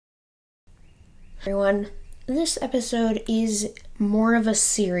Everyone, this episode is more of a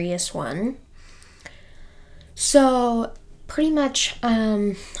serious one. So, pretty much,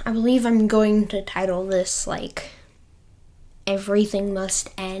 I believe I'm going to title this, Everything Must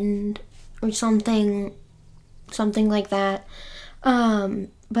End, or something like that.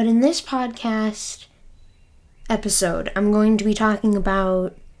 But in this podcast episode, I'm going to be talking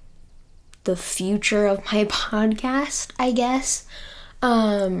about the future of my podcast, I guess.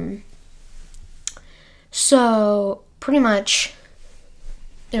 So, pretty much,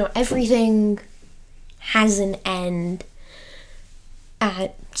 everything has an end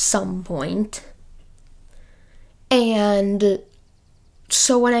at some point. And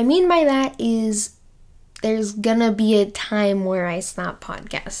so what I mean by that is there's gonna be a time where I stop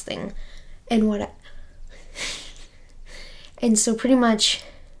podcasting. And so pretty much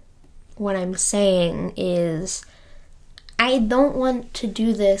what I'm saying is I don't want to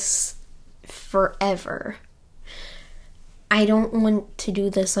do this forever. I don't want to do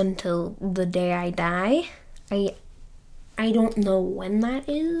this until the day I die. I don't know when that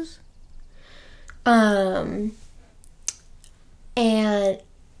is. But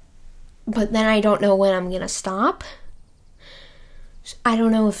then I don't know when I'm gonna stop. I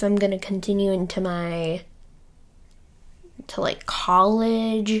don't know if I'm gonna continue into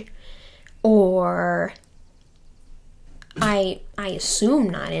college, or I assume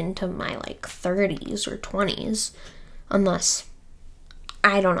not into my 30s or 20s, unless,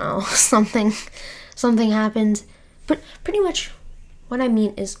 I don't know, something happens. But pretty much what I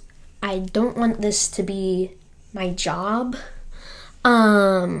mean is I don't want this to be my job.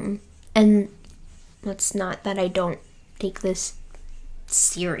 And it's not that I don't take this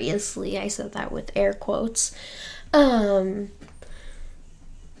seriously. I said that with air quotes. And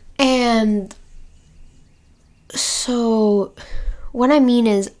so what I mean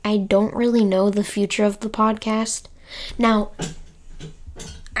is I don't really know the future of the podcast. Now,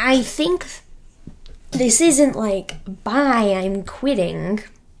 I think this isn't bye, I'm quitting.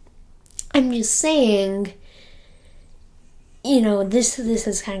 I'm just saying, this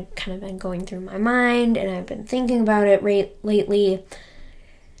has kind of been going through my mind, and I've been thinking about it lately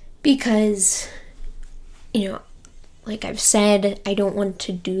because, like I've said, I don't want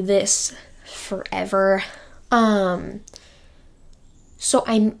to do this forever. So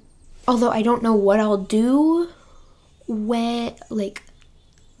although I don't know what I'll do when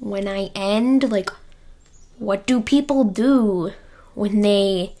I end, what do people do when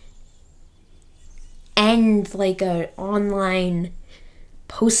they end a online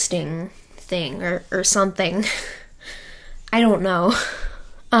posting thing or something? I don't know.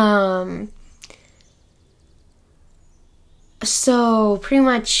 So pretty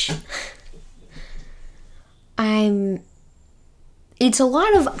much it's a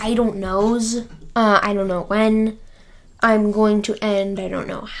lot of I don't knows. I don't know when I'm going to end. I don't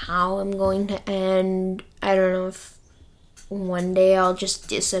know how I'm going to end. I don't know if one day I'll just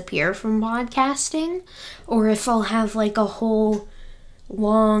disappear from podcasting, or if I'll have a whole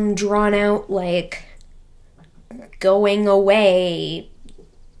long drawn out going away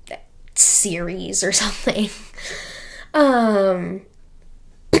series or something.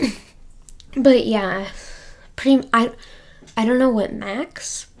 But yeah, I don't know what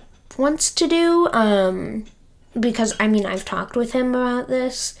Max wants to do, because I've talked with him about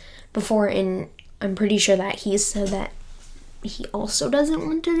this before, and I'm pretty sure that he said that he also doesn't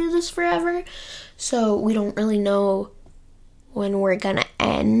want to do this forever, so we don't really know when we're gonna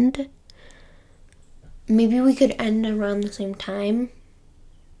end. Maybe we could end around the same time,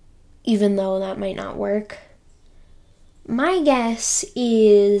 even though that might not work. My guess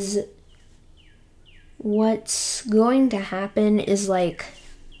is what's going to happen is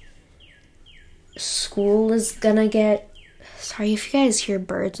school is gonna get, sorry if you guys hear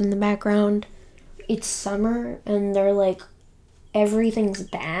birds in the background, it's summer and they're everything's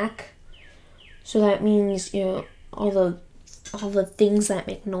back, so that means all the things that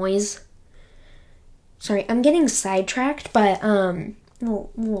make noise. Sorry, I'm getting sidetracked, but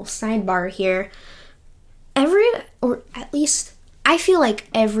little sidebar here. Or at least I feel like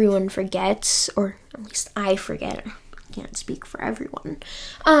everyone forgets, or at least I forget. I can't speak for everyone.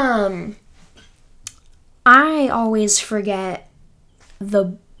 I always forget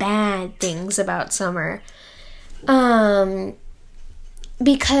the bad things about summer.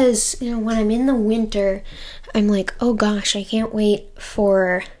 Because, when I'm in the winter, I'm oh gosh, I can't wait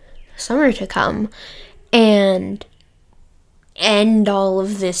for summer to come and end all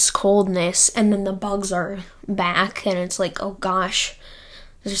of this coldness, and then the bugs are back, and it's oh gosh,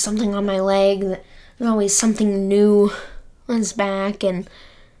 there's something on my leg, there's always something new that's back, and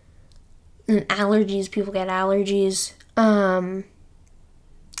And allergies, people get allergies.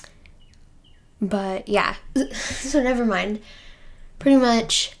 But yeah, so never mind. Pretty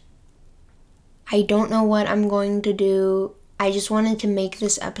much, I don't know what I'm going to do. I just wanted to make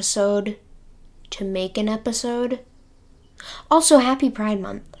this episode to make an episode. Also, happy Pride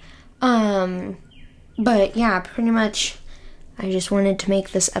Month. But yeah, pretty much, I just wanted to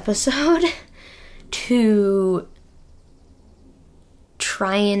make this episode to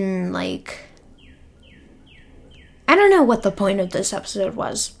try and, like, I don't know what the point of this episode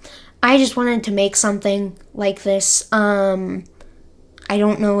was. I just wanted to make something like this. I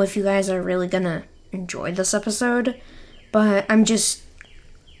don't know if you guys are really gonna enjoy this episode, but I'm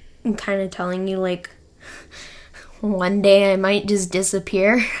kind of telling you, like, one day I might just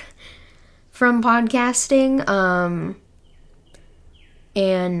disappear from podcasting,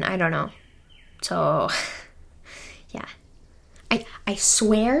 and I don't know. So, yeah. I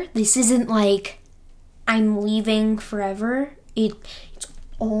swear this isn't like I'm leaving forever. It's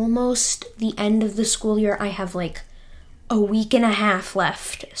almost the end of the school year. I have like a week and a half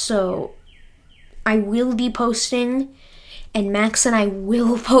left. So I will be posting, and Max and I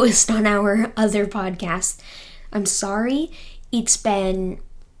will post on our other podcast. I'm sorry. It's been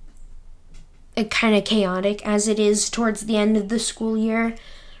kind of chaotic as it is towards the end of the school year,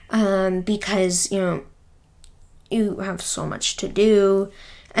 because, you have so much to do,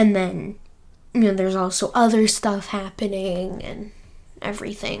 and then, there's also other stuff happening and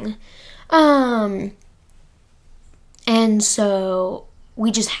everything. And so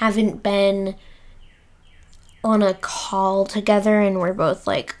we just haven't been on a call together, and we're both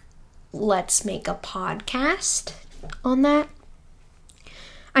like, let's make a podcast on that.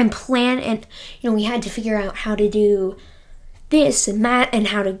 I'm planning, and, we had to figure out how to do this and that, and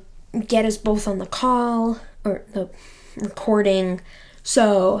how to get us both on the call, or the recording.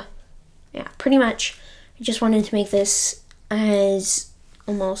 So, yeah, pretty much, I just wanted to make this as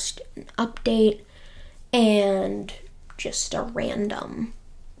almost an update, and just a random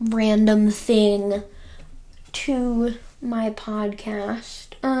thing to my podcast.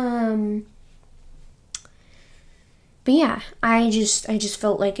 But yeah, I just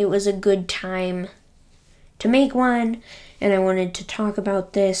felt like it was a good time to make one, and I wanted to talk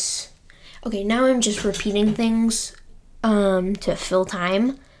about this. Okay, now I'm just repeating things to fill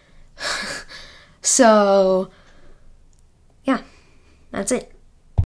time. So, yeah, that's it.